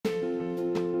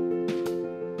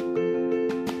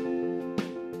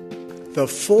The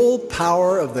full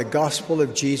power of the gospel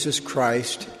of Jesus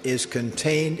Christ is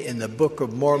contained in the Book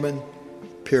of Mormon,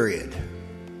 period.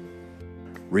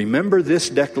 Remember this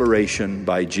declaration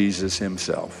by Jesus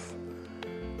himself.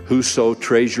 Whoso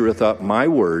treasureth up my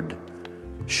word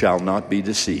shall not be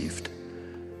deceived.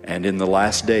 And in the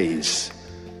last days,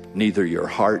 neither your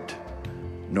heart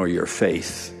nor your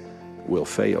faith will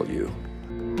fail you.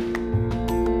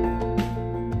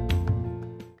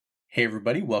 Hey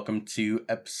everybody, welcome to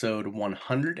episode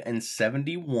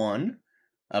 171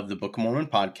 of the Book of Mormon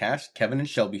podcast. Kevin and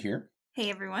Shelby here. Hey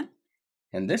everyone.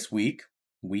 And this week,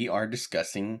 we are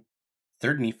discussing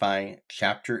 3 Nephi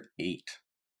chapter 8.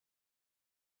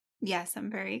 Yes, I'm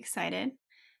very excited.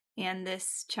 And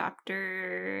this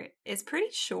chapter is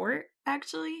pretty short,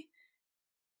 actually,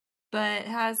 but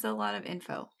has a lot of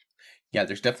info. Yeah,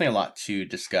 there's definitely a lot to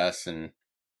discuss and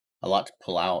a lot to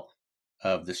pull out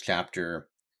of this chapter.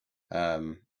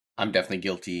 I'm definitely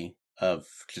guilty of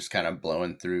just kind of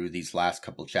blowing through these last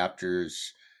couple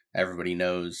chapters. Everybody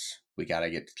knows we got to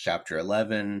get to chapter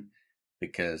 11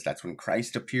 because that's when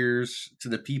Christ appears to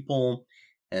the people.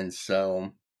 And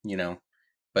so,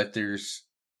 but there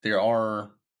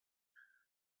are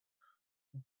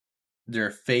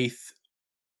faith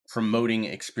promoting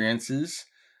experiences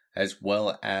as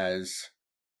well as,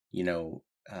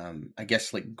 I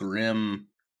guess like grim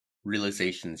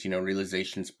realizations,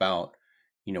 realizations about,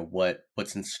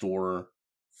 what's in store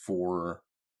for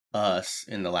us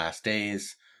in the last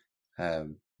days.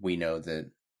 We know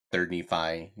that 3rd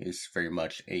Nephi is very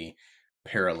much a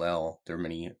parallel. There are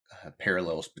many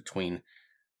parallels between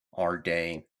our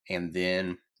day and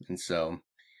then, and so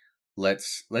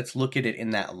let's look at it in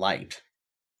that light.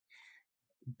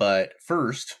 But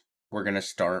first, we're going to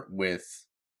start with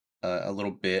a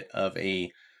little bit of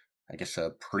a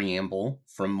preamble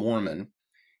from Mormon,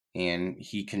 and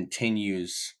he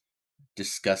continues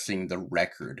discussing the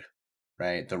record,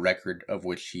 right? The record of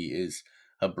which he is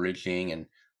abridging, and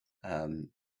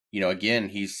again,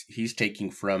 he's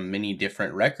taking from many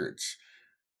different records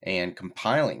and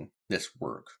compiling this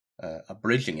work,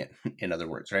 abridging it, in other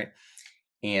words, right?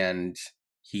 And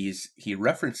he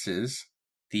references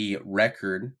the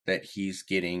record that he's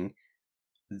getting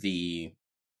the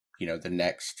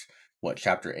next,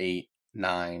 chapter 8,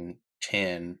 9,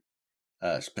 10,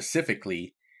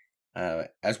 specifically,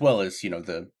 as well as,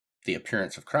 the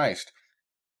appearance of Christ.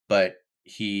 But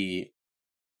he,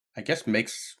 I guess,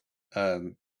 makes,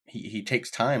 he takes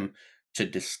time to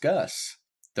discuss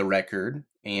the record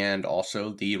and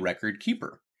also the record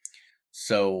keeper.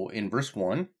 So in verse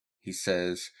 1, he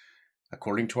says,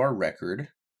 according to our record,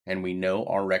 and we know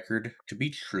our record to be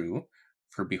true,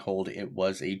 for behold, it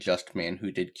was a just man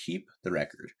who did keep the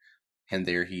record. And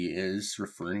there he is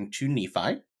referring to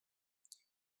Nephi.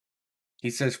 He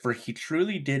says, for he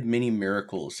truly did many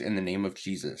miracles in the name of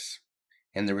Jesus.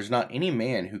 And there was not any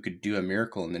man who could do a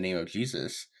miracle in the name of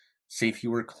Jesus, save he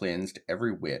were cleansed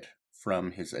every whit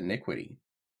from his iniquity.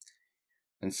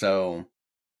 And so,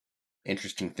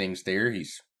 interesting things there.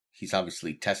 He's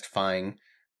obviously testifying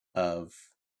of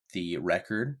the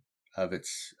record of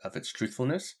its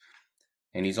truthfulness,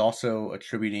 and he's also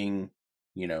attributing,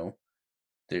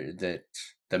 that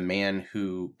the man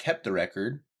who kept the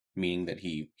record, meaning that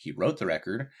he wrote the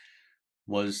record,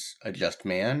 was a just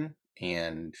man,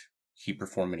 and he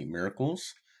performed many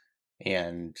miracles,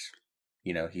 and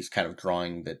he's kind of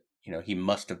drawing that he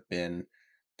must have been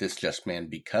this just man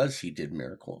because he did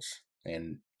miracles,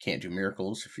 and can't do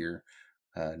miracles if you're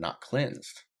not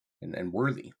cleansed and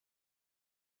worthy.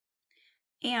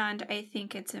 And I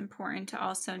think it's important to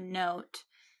also note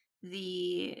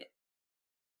the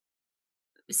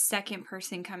second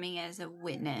person coming as a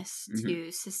witness to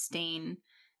sustain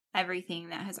everything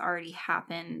that has already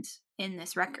happened in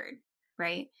this record,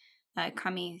 right?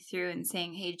 Coming through and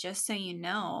saying, hey, just so you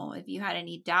know, if you had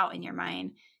any doubt in your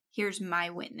mind, here's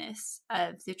my witness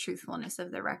of the truthfulness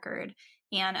of the record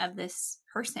and of this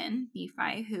person,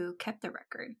 Nephi, who kept the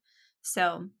record.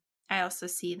 So I also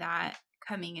see that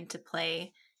coming into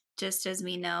play, just as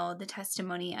we know the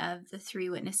testimony of the 3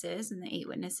 witnesses and the 8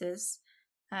 witnesses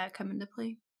come into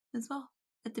play as well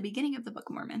at the beginning of the Book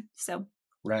of Mormon. So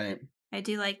right, I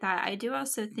do like that. I do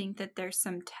also think that there's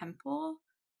some temple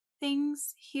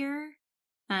things here,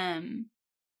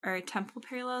 or temple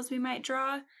parallels we might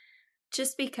draw,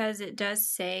 just because it does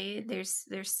say there's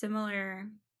similar.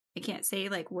 I can't say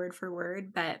like word for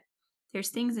word, but there's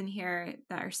things in here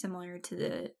that are similar to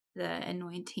the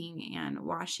anointing and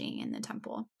washing in the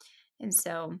temple, and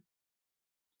so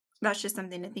that's just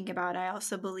something to think about. I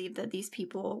also believe that these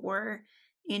people were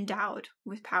endowed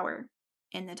with power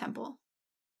in the temple.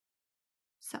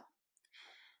 So,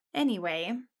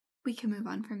 anyway, we can move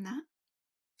on from that.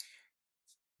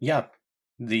 Yeah.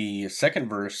 The second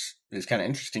verse is kind of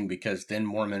interesting because then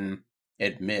Mormon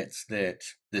admits that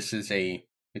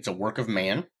it's a work of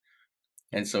man.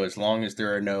 And so as long as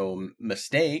there are no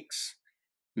mistakes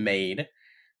made,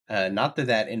 not that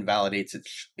that invalidates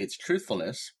its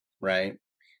truthfulness, right?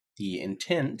 The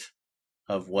intent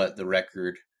of what the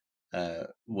record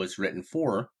was written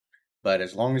for, but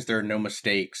as long as there are no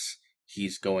mistakes,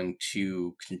 he's going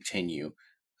to continue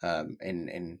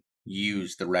and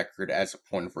use the record as a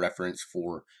point of reference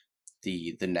for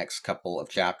the next couple of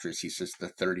chapters. He says the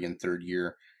 33rd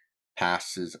year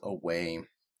passes away,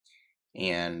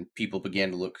 and people began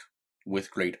to look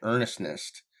with great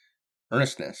earnestness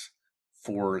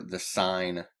for the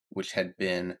sign which had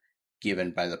been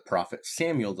given by the prophet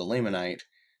Samuel the Lamanite,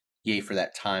 yea, for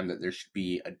that time that there should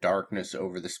be a darkness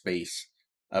over the space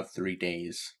of 3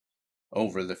 days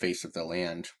over the face of the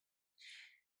land.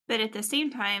 But at the same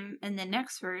time, in the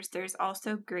next verse, there's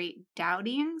also great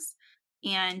doubtings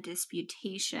and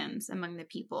disputations among the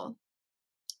people,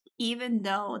 even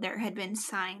though there had been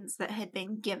signs that had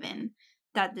been given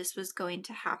that this was going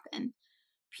to happen.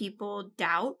 People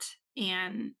doubt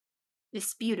and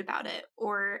dispute about it,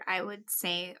 or I would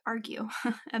say argue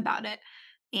about it.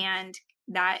 And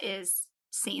that is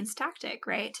Satan's tactic,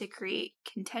 right? To create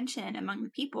contention among the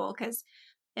people, because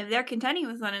if they're contending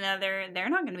with one another, they're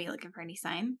not going to be looking for any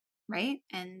sign, right?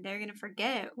 And they're going to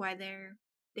forget why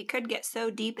they could get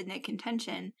so deep in the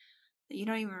contention that you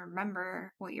don't even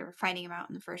remember what you were fighting about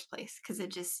in the first place, because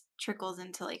it just trickles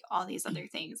into like all these other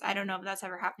things. I don't know if that's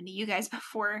ever happened to you guys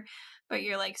before, but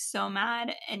you're like so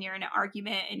mad and you're in an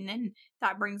argument, and then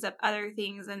that brings up other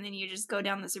things, and then you just go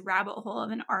down this rabbit hole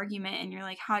of an argument, and you're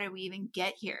like, how did we even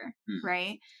get here?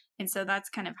 Right? And so that's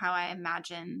kind of how I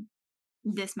imagine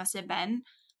this must have been.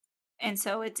 And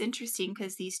so it's interesting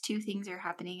because these two things are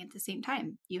happening at the same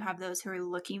time. You have those who are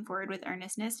looking forward with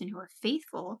earnestness and who are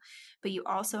faithful, but you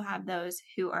also have those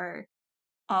who are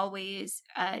always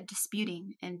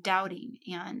disputing and doubting.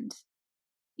 And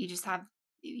you just have,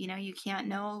 you can't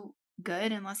know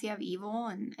good unless you have evil,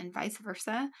 and vice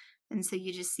versa. And so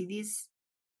you just see these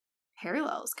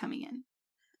parallels coming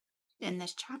in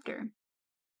this chapter.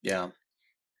 Yeah.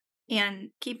 And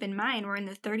keep in mind, we're in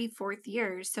the 34th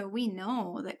year, so we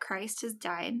know that Christ has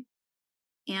died.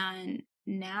 And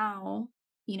now,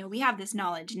 we have this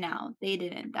knowledge now. They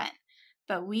didn't then.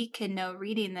 But we can know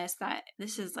reading this that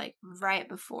this is like right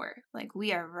before. Like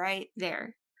we are right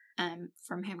there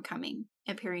from him coming,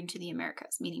 appearing to the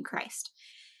Americas, meaning Christ.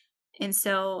 And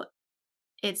so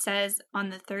it says, on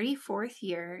the 34th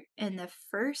year, in the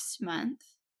first month,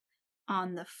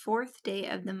 on the 4th day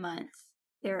of the month,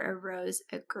 there arose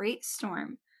a great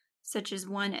storm, such as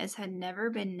one as had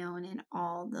never been known in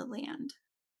all the land.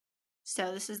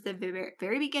 So this is the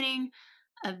very beginning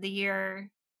of the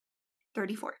year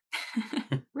 34,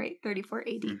 right? 34 AD.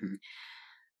 Mm-hmm.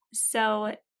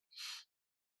 So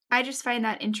I just find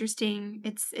that interesting.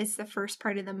 It's the first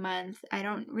part of the month. I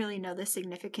don't really know the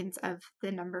significance of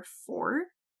the number 4.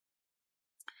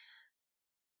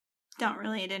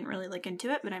 I didn't really look into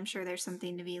it, but I'm sure there's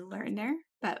something to be learned there.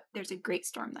 But there's a great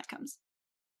storm that comes.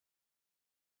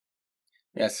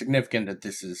 Yeah, it's significant that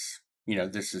this is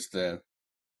the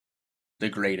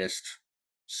greatest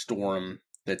storm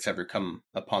that's ever come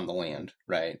upon the land,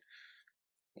 right?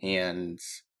 And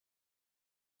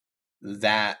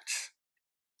that's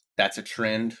a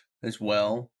trend as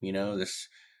well. This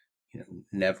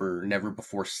never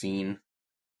before seen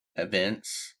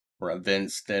events, or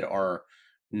events that are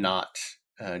not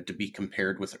to be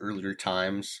compared with earlier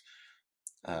times.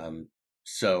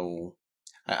 So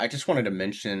I just wanted to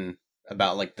mention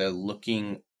about like the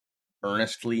looking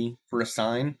earnestly for a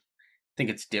sign. I think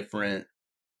it's different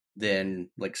than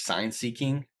like sign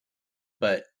seeking,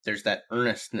 but there's that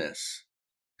earnestness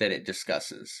that it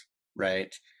discusses,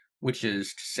 right? Which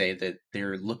is to say that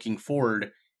they're looking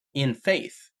forward in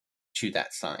faith to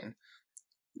that sign.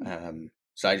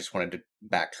 So I just wanted to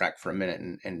backtrack for a minute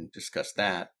and discuss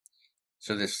that.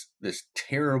 So this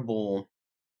terrible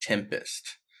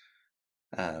tempest.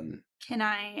 Can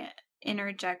I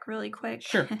interject really quick?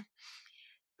 Sure.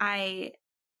 I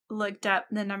looked up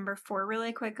the number 4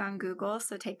 really quick on Google,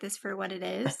 so take this for what it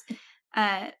is.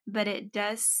 But it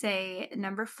does say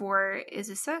number 4 is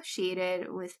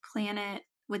associated with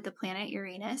the planet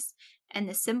Uranus and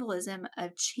the symbolism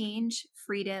of change,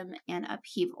 freedom, and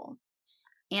upheaval.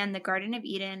 And the Garden of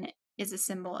Eden is a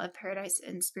symbol of paradise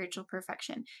and spiritual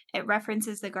perfection. It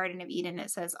references the Garden of Eden. It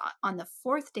says, on the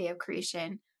 4th day of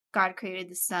creation, God created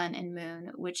the sun and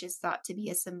moon, which is thought to be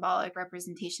a symbolic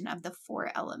representation of the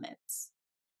 4 elements.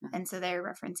 And so they're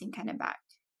referencing kind of back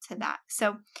to that.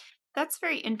 So that's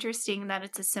very interesting that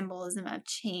it's a symbolism of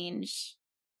change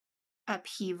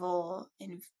upheaval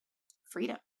and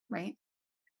freedom, right?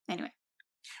 Anyway.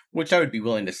 Which I would be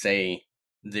willing to say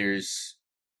there's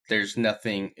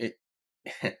nothing,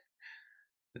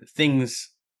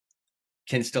 things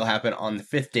can still happen on the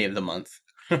 5th day of the month.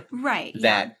 Right.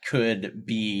 That could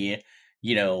be,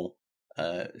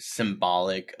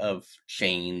 symbolic of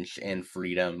change and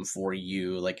freedom for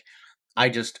you. Like, I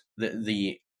just,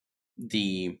 the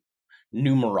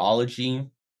numerology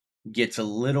gets a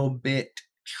little bit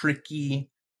tricky,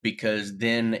 because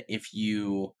then if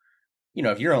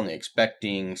if you're only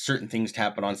expecting certain things to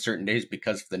happen on certain days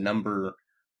because of the number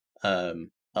on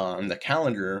the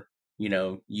calendar,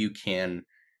 you can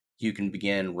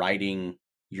begin writing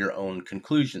your own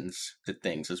conclusions to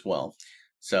things as well.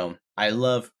 So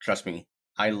trust me,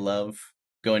 I love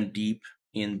going deep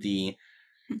in the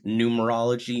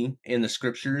numerology in the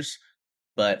scriptures,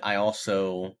 but I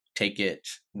also take it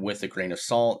with a grain of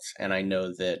salt, and I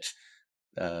know that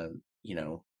uh, you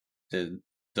know the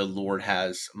Lord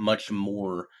has much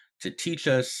more to teach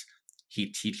us. He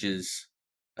teaches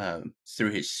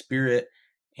through His Spirit,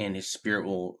 and His Spirit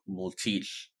will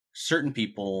teach certain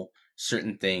people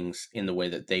certain things in the way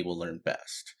that they will learn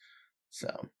best.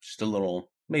 So, just a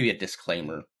little, maybe a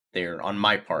disclaimer there on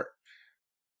my part.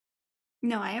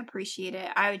 No, I appreciate it.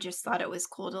 I just thought it was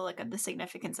cool to look at the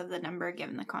significance of the number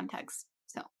given the context.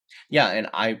 So Yeah, and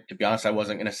to be honest, I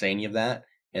wasn't going to say any of that,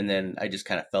 and then I just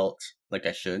kind of felt like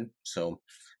I should. So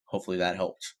hopefully that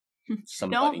helped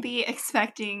somebody. Don't be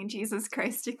expecting Jesus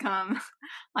Christ to come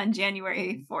on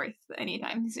January 4th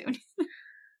anytime soon.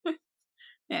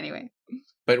 Anyway.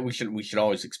 But we should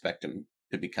always expect him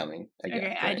to be coming again. Okay,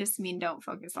 right? I just mean don't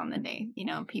focus on the day.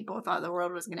 People thought the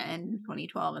world was going to end in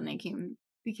 2012 and they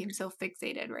became so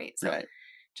fixated, right? So Right.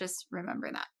 Just remember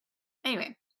that.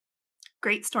 Anyway,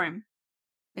 great storm.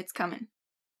 It's coming.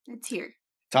 It's here.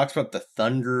 Talks about the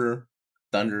thunder.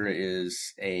 Thunder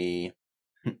is a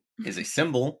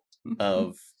symbol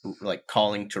of like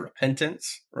calling to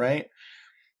repentance, right?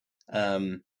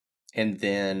 And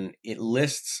then it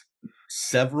lists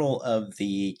several of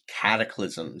the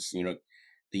cataclysms,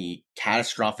 the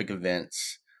catastrophic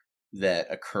events that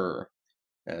occur.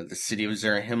 The city of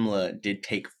Zarahemla did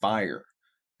take fire.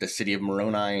 The city of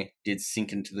Moroni did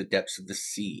sink into the depths of the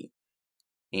sea.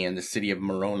 And the city of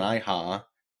Moroni-ha,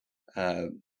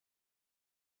 the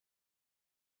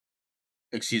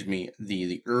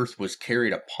earth was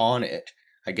carried upon it,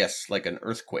 I guess, like an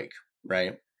earthquake,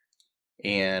 right?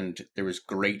 And there was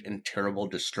great and terrible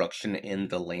destruction in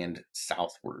the land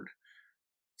southward.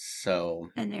 So,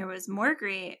 and there was more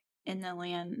great in the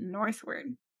land northward.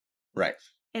 Right.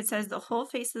 It says the whole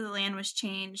face of the land was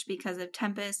changed because of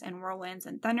tempests and whirlwinds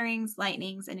and thunderings,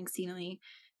 lightnings, and exceedingly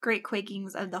great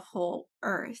quakings of the whole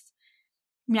earth.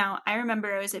 Now, I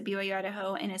remember I was at BYU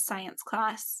Idaho in a science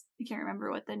class. I can't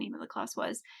remember what the name of the class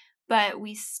was, but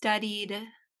we studied,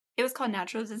 it was called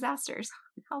Natural Disasters.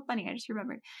 How funny, I just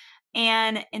remembered.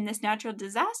 And in this natural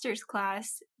disasters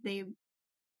class, I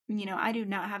do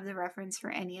not have the reference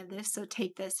for any of this, so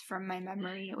take this from my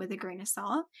memory with a grain of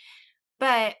salt.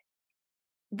 But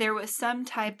there was some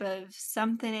type of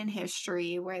something in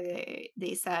history where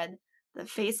they said the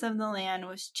face of the land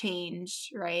was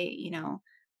changed, right?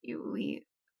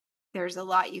 There's a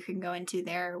lot you can go into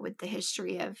there with the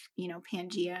history of,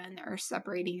 Pangea and the earth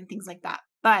separating and things like that.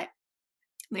 But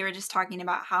they were just talking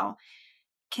about how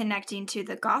connecting to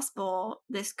the gospel,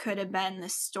 this could have been the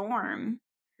storm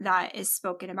that is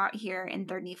spoken about here in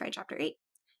 3rd Nephi chapter 8.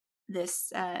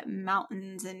 This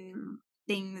mountains and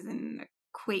things and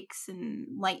quakes and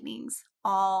lightnings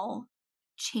all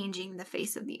changing the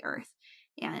face of the earth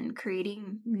and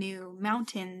creating new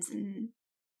mountains and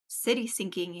city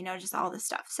sinking, just all this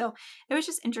stuff. So it was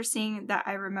just interesting that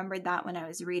I remembered that when I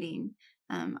was reading.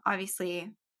 Obviously,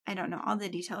 I don't know all the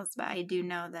details, but I do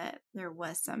know that there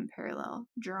was some parallel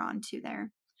drawn to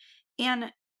there.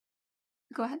 And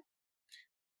go ahead.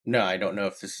 No, I don't know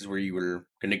if this is where you were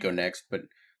going to go next, but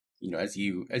as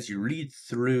you read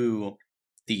through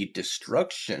the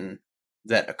destruction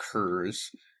that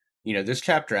occurs, this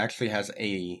chapter actually has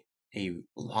a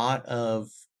lot of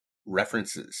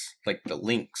references, like the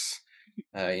links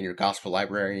in your gospel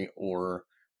library or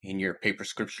in your paper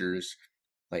scriptures.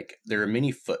 Like, there are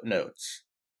many footnotes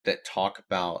that talk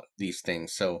about these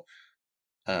things. So,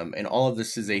 and all of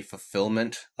this is a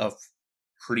fulfillment of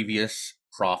previous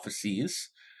prophecies,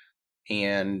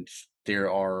 and there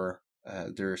are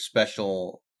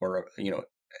special or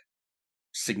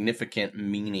significant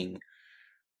meaning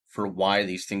for why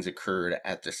these things occurred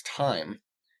at this time,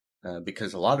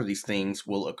 because a lot of these things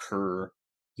will occur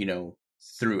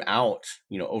throughout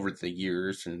over the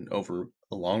years and over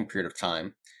a long period of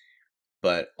time,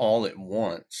 but all at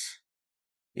once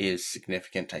is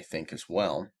significant, I think, as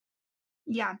well.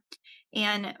 Yeah.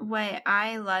 And what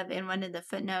I love in one of the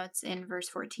footnotes in verse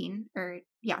 14,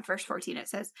 verse 14, it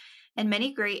says, "And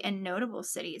many great and notable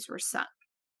cities were sunk,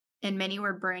 and many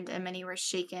were burned, and many were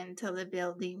shaken, till the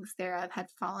buildings thereof had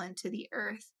fallen to the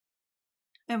earth."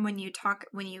 And when you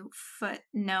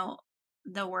footnote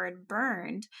the word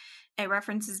burned, it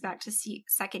references back to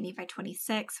 2 Nephi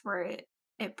 26, where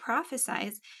it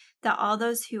prophesies that all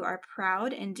those who are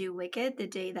proud and do wicked, the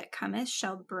day that cometh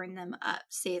shall burn them up,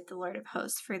 saith the Lord of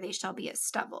hosts, for they shall be as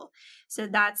stubble. So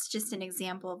that's just an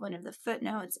example of one of the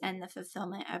footnotes and the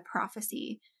fulfillment of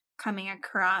prophecy coming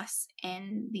across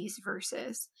in these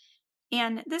verses.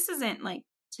 And this isn't like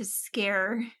to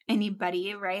scare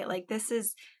anybody, right? Like, this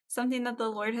is something that the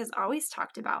Lord has always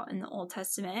talked about in the Old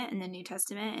Testament and the New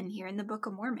Testament and here in the Book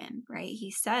of Mormon, right?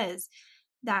 He says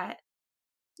that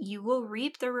you will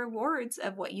reap the rewards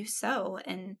of what you sow.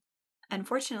 And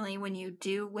unfortunately, when you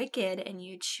do wicked and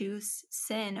you choose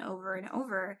sin over and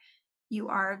over, you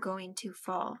are going to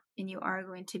fall and you are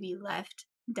going to be left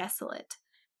desolate.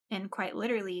 And quite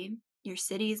literally, your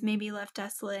cities may be left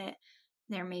desolate.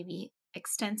 There may be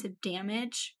extensive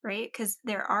damage, right? Because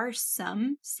there are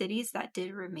some cities that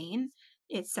did remain.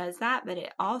 It says that, but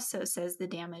it also says the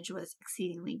damage was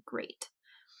exceedingly great.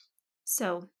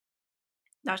 So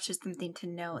that's just something to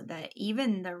note, that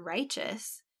even the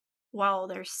righteous, while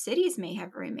their cities may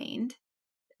have remained,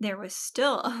 there was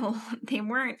still, they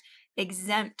weren't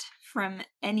exempt from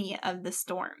any of the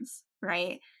storms,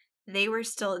 right? They were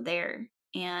still there.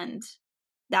 And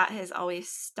that has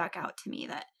always stuck out to me,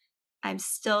 that I'm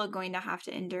still going to have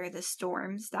to endure the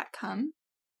storms that come.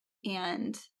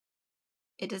 And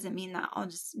it doesn't mean that I'll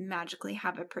just magically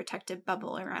have a protective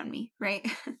bubble around me, right?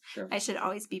 Sure. I should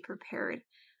always be prepared.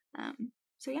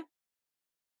 So yeah.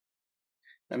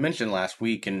 I mentioned last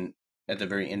week and at the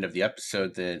very end of the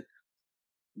episode that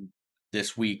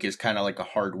this week is kind of like a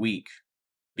hard week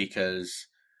because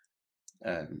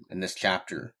in this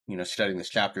chapter, studying this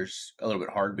chapter is a little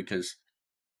bit hard because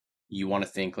you want to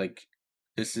think like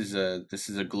this is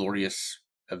a glorious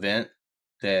event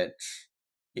that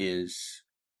is,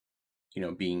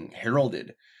 being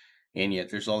heralded, and yet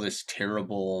there's all this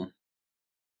terrible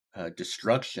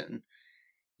destruction.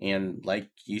 And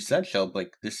like you said, Shelb,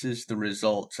 like this is the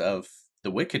result of the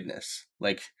wickedness.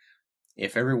 Like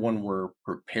if everyone were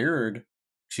prepared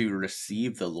to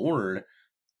receive the Lord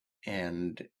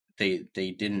and they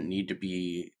didn't need to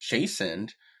be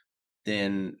chastened,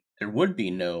 then there would be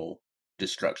no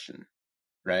destruction,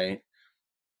 right?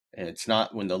 And it's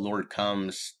not when the Lord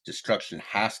comes, destruction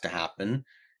has to happen.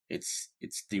 It's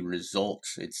the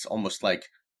results. It's almost like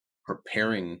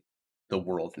preparing the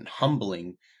world and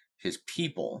humbling his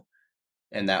people,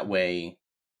 and that way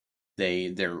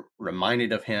they're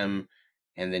reminded of him,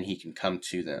 and then he can come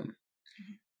to them.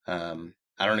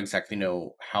 I don't exactly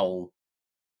know how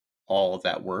all of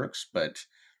that works, but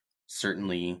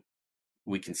certainly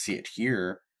we can see it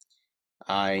here.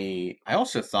 I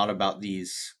also thought about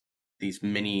these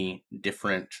many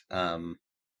different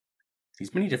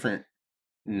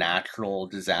natural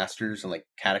disasters and like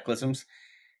cataclysms.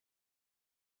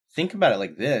 Think about it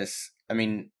like this. I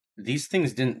mean, these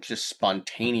things didn't just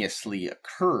spontaneously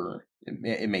occur.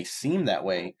 It may seem that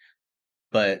way,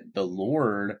 but the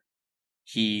Lord,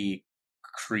 he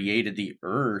created the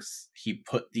earth. He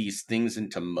put these things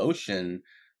into motion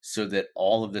so that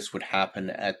all of this would happen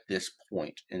at this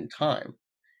point in time,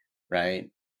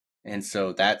 right? And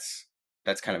so that's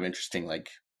kind of interesting, like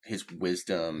his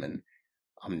wisdom and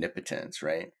omnipotence,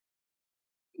 right?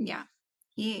 Yeah.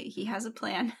 He has a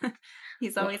plan.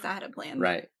 He's always had a plan.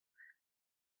 Right.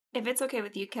 If it's okay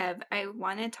with you, Kev, I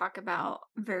want to talk about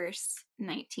verse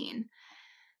 19.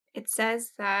 It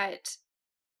says that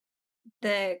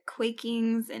the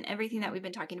quakings and everything that we've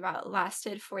been talking about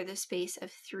lasted for the space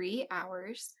of 3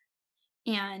 hours.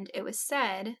 And it was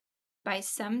said by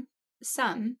some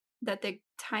that the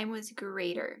time was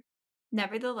greater.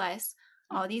 Nevertheless,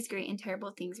 all these great and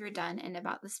terrible things were done in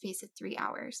about the space of 3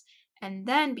 hours. And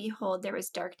then, behold, there was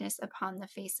darkness upon the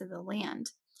face of the land.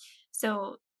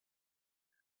 So,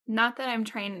 not that I'm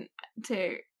trying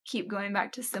to keep going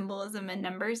back to symbolism and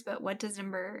numbers, but what does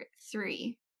number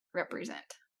 3 represent?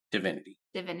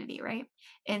 Divinity, right?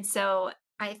 And so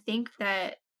I think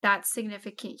that that's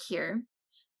significant here.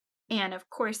 And of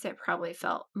course, it probably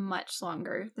felt much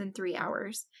longer than 3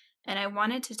 hours. And I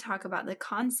wanted to talk about the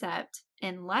concept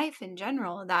in life in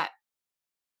general that,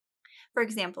 for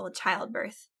example,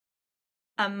 childbirth.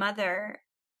 A mother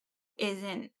is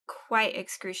in quite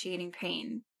excruciating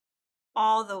pain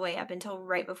all the way up until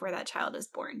right before that child is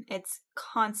born. It's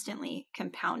constantly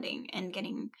compounding and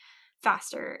getting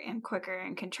faster and quicker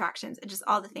and contractions and just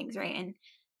all the things, right? And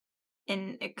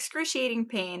in excruciating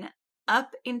pain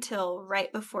up until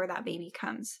right before that baby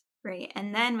comes, right?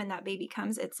 And then when that baby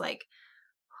comes, it's like,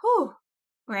 whew,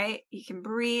 right? You can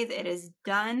breathe, it is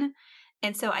done.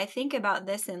 And so I think about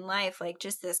this in life, like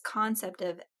just this concept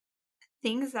of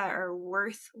things that are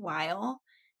worthwhile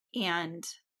and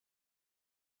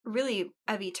really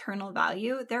of eternal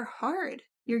value. They're hard.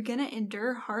 You're going to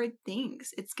endure hard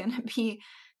things. It's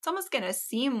almost going to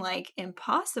seem like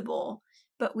impossible,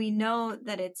 but we know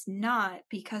that it's not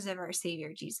because of our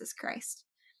Savior, Jesus Christ.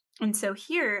 And so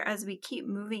here, as we keep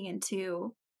moving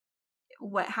into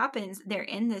what happens, they're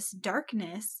in this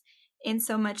darkness in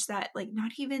so much that like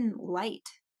not even light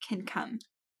can come,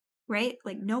 right?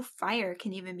 Like no fire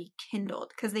can even be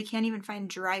kindled because they can't even find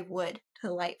dry wood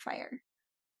to light fire,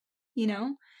 you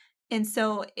know? And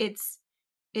so it's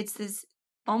this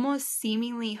almost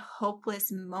seemingly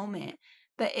hopeless moment.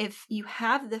 But if you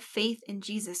have the faith in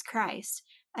Jesus Christ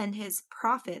and his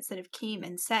prophets that have came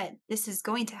and said, this is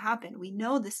going to happen. We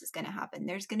know this is going to happen.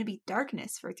 There's going to be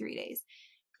darkness for 3 days.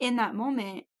 In that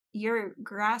moment, you're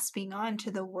grasping on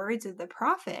to the words of the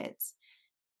prophets,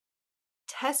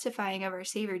 testifying of our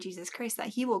Savior Jesus Christ that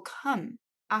he will come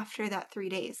after that 3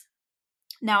 days.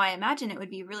 Now, I imagine it would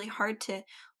be really hard to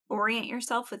orient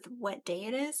yourself with what day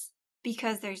it is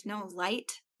because there's no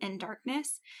light and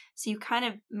darkness. So you kind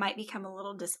of might become a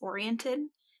little disoriented,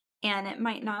 and it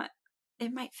might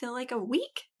feel like a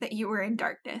week that you were in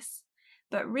darkness.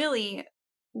 But really,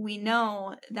 we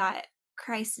know that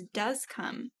Christ does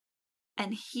come,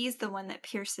 and he's the one that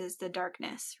pierces the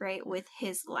darkness, right, with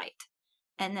his light,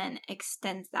 and then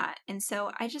extends that. And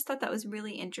so I just thought that was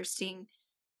really interesting.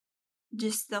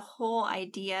 Just the whole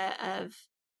idea of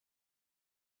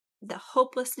the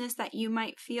hopelessness that you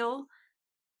might feel,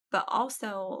 but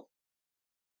also,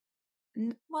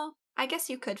 well, I guess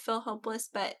you could feel hopeless,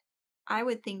 but I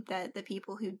would think that the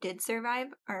people who did survive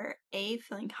are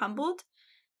feeling humbled,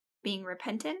 being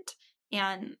repentant,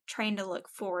 and trying to look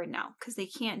forward now because they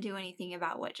can't do anything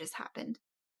about what just happened.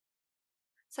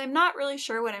 So I'm not really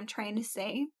sure what I'm trying to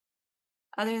say,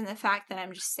 other than the fact that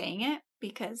I'm just saying it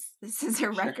because this is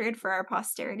a record for our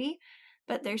posterity.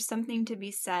 But there's something to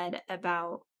be said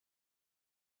about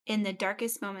in the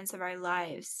darkest moments of our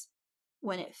lives,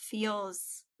 when it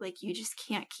feels like you just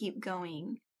can't keep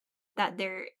going, that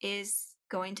there is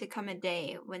going to come a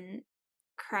day when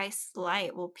Christ's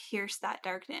light will pierce that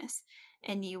darkness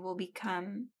and you will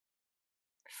become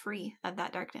free of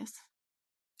that darkness.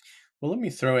 Well, let me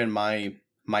throw in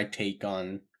my take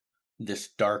on this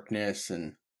darkness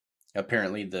and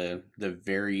apparently the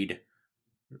varied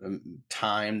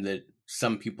time that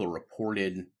some people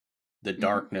reported the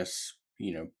darkness,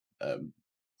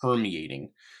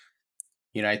 permeating.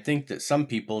 I think that some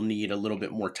people need a little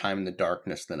bit more time in the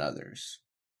darkness than others,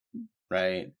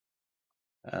 right?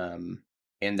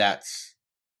 And that's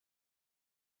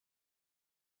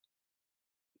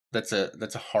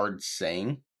a hard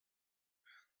saying,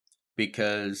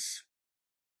 because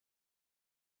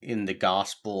in the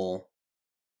gospel,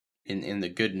 in the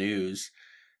good news,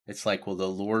 it's like, well, the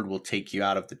Lord will take you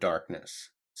out of the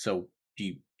darkness. So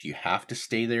do you have to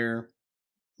stay there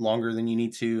longer than you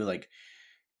need to? Like,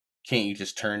 can't you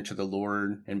just turn to the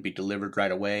Lord and be delivered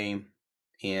right away?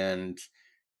 And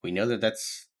we know that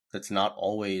that's not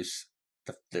always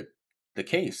the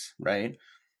case, right?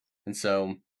 And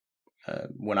so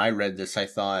when I read this, I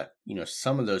thought,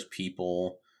 some of those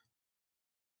people,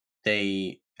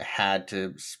 they had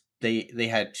to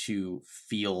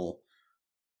feel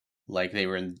like they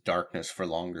were in darkness for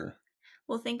longer.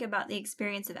 Well, think about the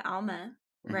experience of Alma,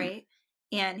 right?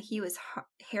 And he was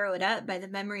harrowed up by the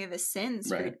memory of his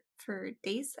sins for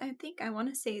days, I think. I want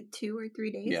to say 2 or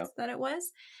 3 days that it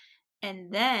was.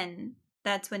 And then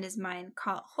that's when his mind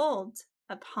caught hold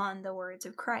upon the words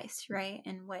of Christ, right?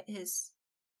 And what his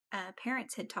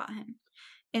parents had taught him.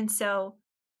 And so,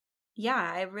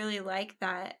 yeah, I really like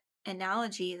that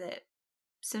analogy that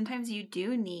sometimes you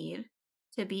do need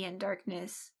to be in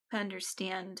darkness to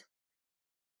understand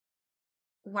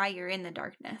why you're in the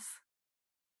darkness,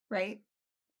 right?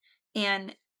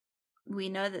 And we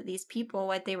know that these people,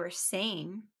 what they were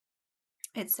saying,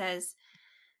 it says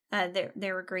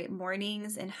there were great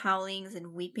mournings and howlings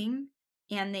and weeping,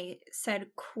 and they said,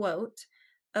 quote,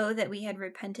 "Oh, that we had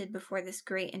repented before this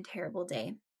great and terrible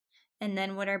day, and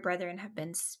then would our brethren have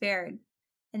been spared,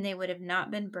 and they would have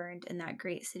not been burned in that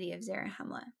great city of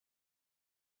Zarahemla."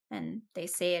 And they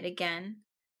say it again,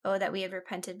 "Oh, that we had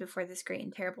repented before this great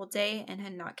and terrible day, and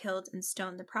had not killed and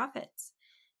stoned the prophets,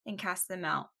 and cast them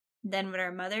out. Then would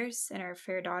our mothers and our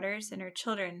fair daughters and our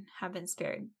children have been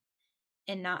spared."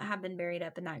 and not have been buried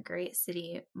up in that great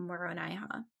city,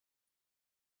 Moronihah.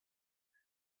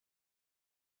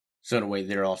 So in a way,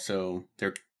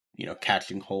 they're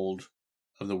catching hold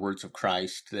of the words of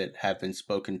Christ that have been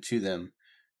spoken to them,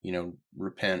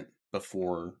 repent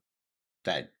before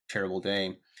that terrible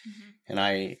day. Mm-hmm. And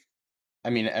I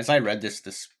mean, as I read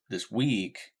this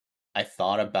week, I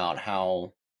thought about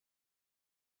how,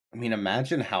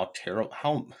 imagine how terrible,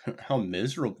 how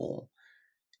miserable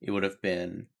it would have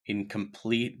been in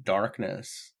complete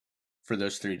darkness for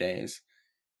those 3 days.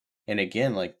 And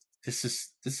again, like this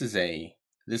is a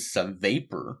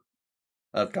vapor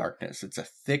of darkness. It's a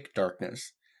thick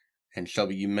darkness. And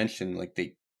Shelby, you mentioned like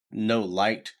no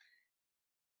light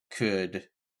could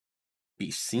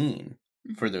be seen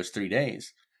for those 3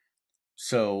 days.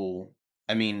 So,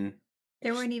 I mean,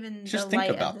 there weren't even just the think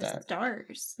light about of the that.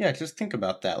 stars. Yeah, just think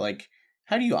about that. Like,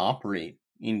 how do you operate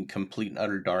in complete and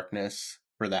utter darkness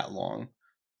for that long?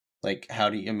 Like,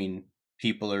 how do you,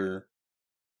 people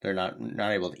they're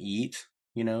not able to eat,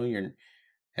 and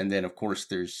then of course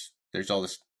there's all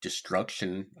this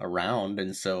destruction around,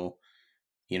 and so,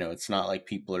 it's not like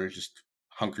people are just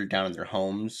hunkered down in their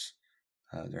homes.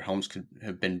 Their homes could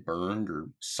have been burned or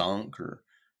sunk or,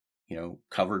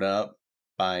 covered up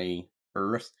by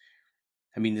earth.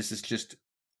 This is just,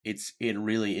 it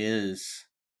really is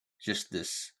just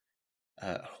this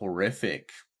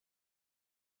horrific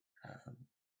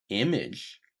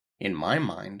image in my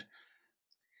mind.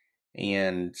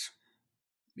 And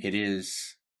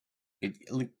it's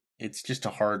just it's a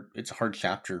hard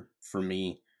chapter for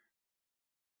me.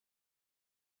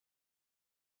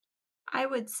 I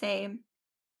would say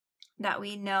that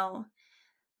we know.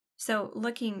 So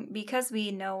because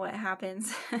we know what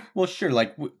happens. Well, sure,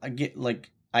 like I get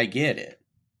it.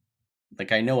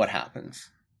 Like I know what happens.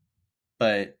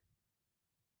 But,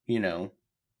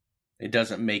 it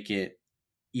doesn't make it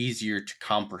easier to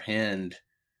comprehend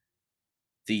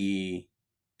the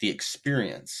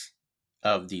experience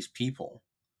of these people,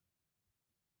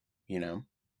 and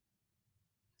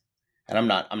I'm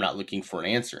not looking for an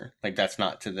answer. Like that's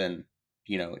not to then,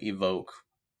 evoke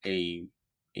a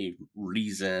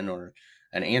reason or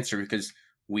an answer, because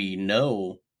we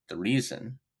know the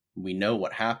reason, we know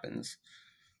what happens,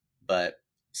 but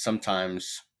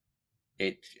sometimes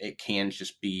it can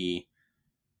just be,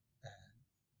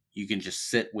 you can just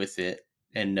sit with it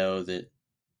and know that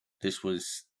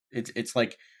it's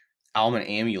like Alma and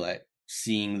Amulet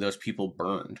seeing those people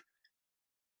burned.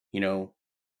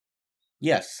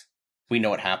 Yes, we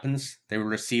know what happens. They were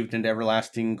received into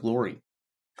everlasting glory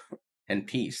and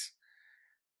peace.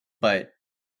 But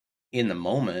in the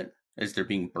moment, as they're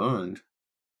being burned,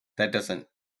 that doesn't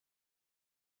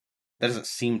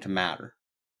seem to matter,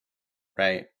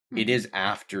 right? Mm-hmm. It is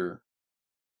after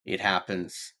it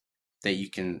happens that you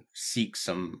can seek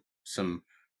some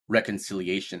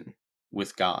reconciliation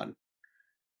with God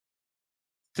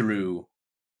through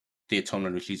the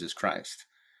atonement of Jesus Christ,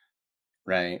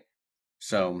 right?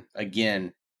 So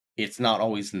again, it's not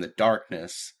always in the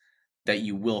darkness that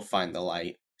you will find the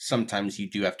light. Sometimes you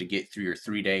do have to get through your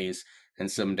 3 days,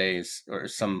 and some days, or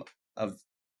some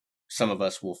of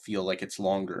us will feel like it's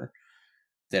longer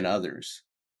than others.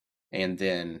 And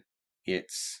then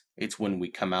it's when we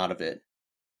come out of it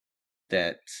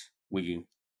that we,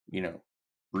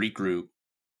 regroup,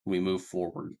 we move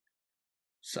forward.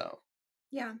 So,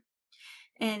 yeah.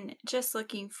 And just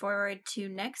looking forward to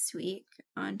next week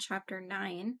on chapter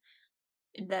 9,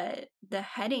 the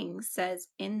heading says,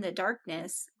 "In the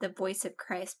darkness, the voice of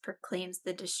Christ proclaims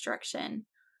the destruction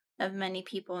of many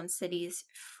people and cities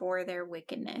for their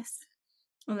wickedness."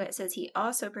 And it says he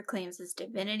also proclaims his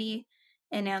divinity,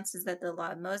 announces that the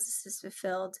law of Moses is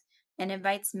fulfilled, and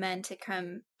invites men to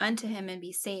come unto him and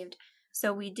be saved.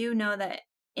 So we do know that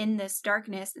in this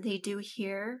darkness, they do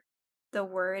hear the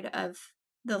word of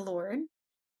the Lord,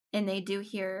 and they do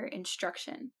hear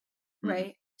instruction, right?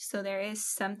 Mm-hmm. So there is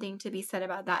something to be said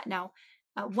about that. Now,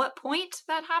 at what point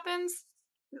that happens,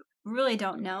 really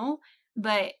don't know,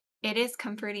 but it is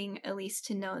comforting at least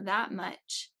to know that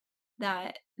much,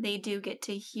 that they do get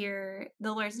to hear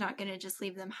the Lord's not going to just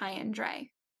leave them high and dry,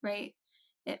 right?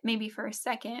 It maybe for a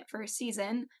second, for a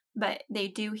season, but they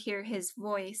do hear his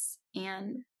voice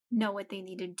and know what they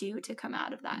need to do to come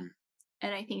out of that. Mm.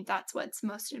 And I think that's what's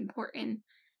most important.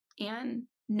 And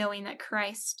knowing that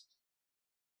Christ,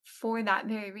 for that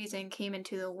very reason, came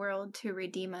into the world to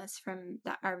redeem us from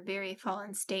our very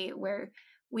fallen state where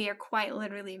we are quite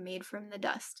literally made from the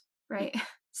dust, right?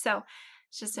 So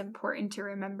it's just important to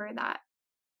remember that.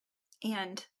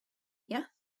 And yeah,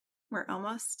 we're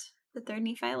almost the third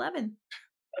Nephi 11.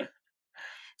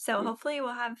 So hopefully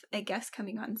we'll have a guest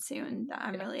coming on soon that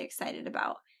I'm really excited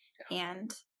about.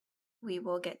 And we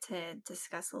will get to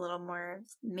discuss a little more,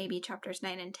 maybe chapters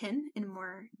 9 and 10 in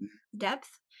more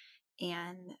depth,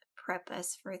 and prep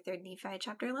us for 3rd Nephi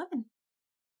chapter 11.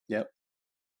 Yep.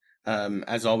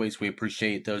 As always, we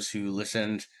appreciate those who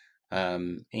listened,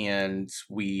 and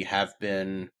we have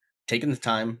been taking the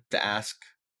time to ask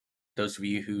those of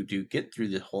you who do get through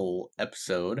the whole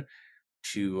episode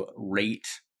to rate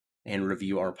and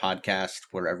review our podcast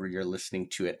wherever you're listening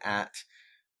to it at,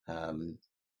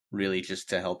 really just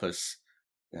to help us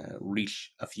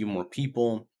reach a few more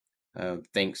people.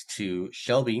 Thanks to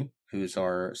Shelby, who's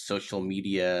our social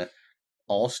media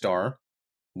all-star.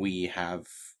 We have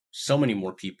so many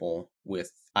more people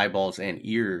with eyeballs and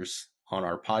ears on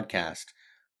our podcast,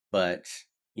 but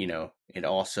it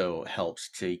also helps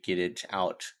to get it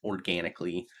out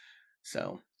organically.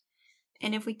 So,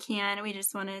 and if we can, we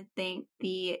just want to thank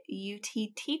the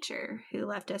UT teacher who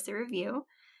left us a review.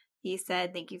 He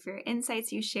said, "Thank you for your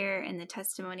insights you share and the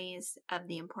testimonies of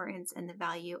the importance and the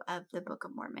value of the Book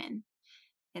of Mormon."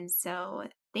 And so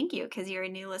thank you, because you're a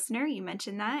new listener. You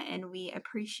mentioned that, and we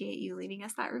appreciate you leaving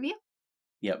us that review.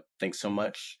 Yep. Thanks so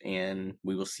much. And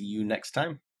we will see you next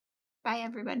time. Bye,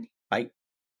 everybody. Bye.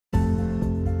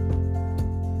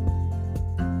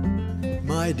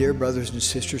 My dear brothers and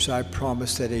sisters, I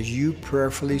promise that as you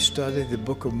prayerfully study the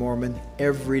Book of Mormon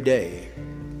every day,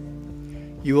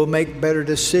 you will make better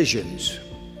decisions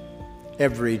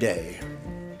every day.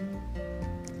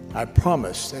 I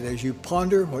promise that as you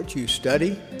ponder what you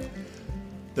study,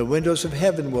 the windows of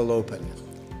heaven will open,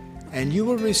 and you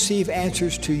will receive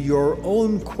answers to your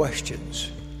own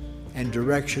questions and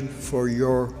direction for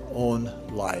your own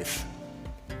life.